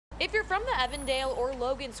If you're from the Evandale or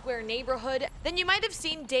Logan Square neighborhood, then you might have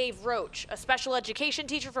seen Dave Roach, a special education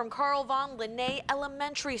teacher from Carl von Linné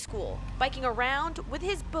Elementary School, biking around with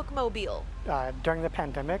his bookmobile. During the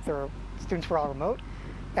pandemic, students were all remote,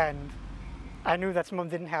 and I knew that some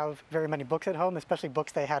of them didn't have very many books at home, especially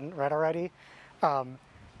books they hadn't read already.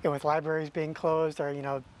 With libraries being closed,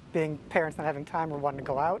 or being parents not having time or wanting to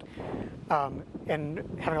go out,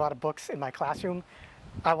 and having a lot of books in my classroom,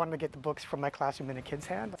 I wanted to get the books from my classroom in a kid's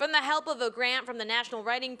hand. From the help of a grant from the National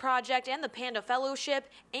Writing Project and the Panda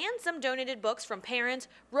Fellowship, and some donated books from parents,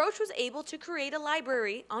 Roach was able to create a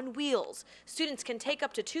library on wheels. Students can take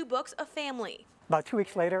up to 2 books a family. About 2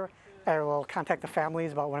 weeks later, I will contact the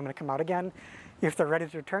families about when I'm going to come out again. If they're ready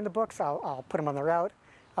to return the books, I'll put them on the route.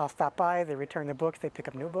 I'll stop by, they return the books, they pick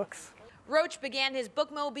up new books. Roach began his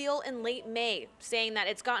bookmobile in late May, saying that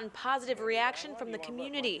it's gotten positive reaction from the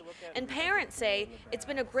community. And parents say it's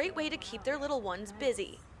been a great way to keep their little ones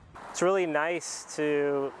busy. It's really nice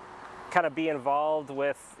to kind of be involved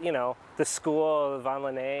with, the school of von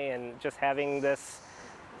Linné and just having this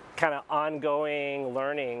kind of ongoing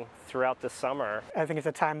learning throughout the summer. I think it's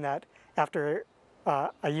a time that after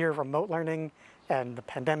a year of remote learning and the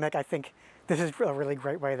pandemic, I think this is a really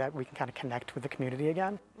great way that we can kind of connect with the community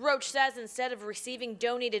again. Roach says instead of receiving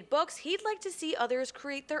donated books, he'd like to see others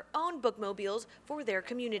create their own bookmobiles for their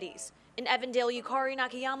communities. In Evandale, Yukari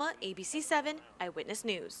Nakayama, ABC7 Eyewitness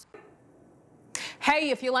News. Hey,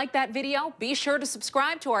 if you like that video, be sure to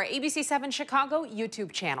subscribe to our ABC7 Chicago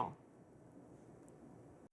YouTube channel.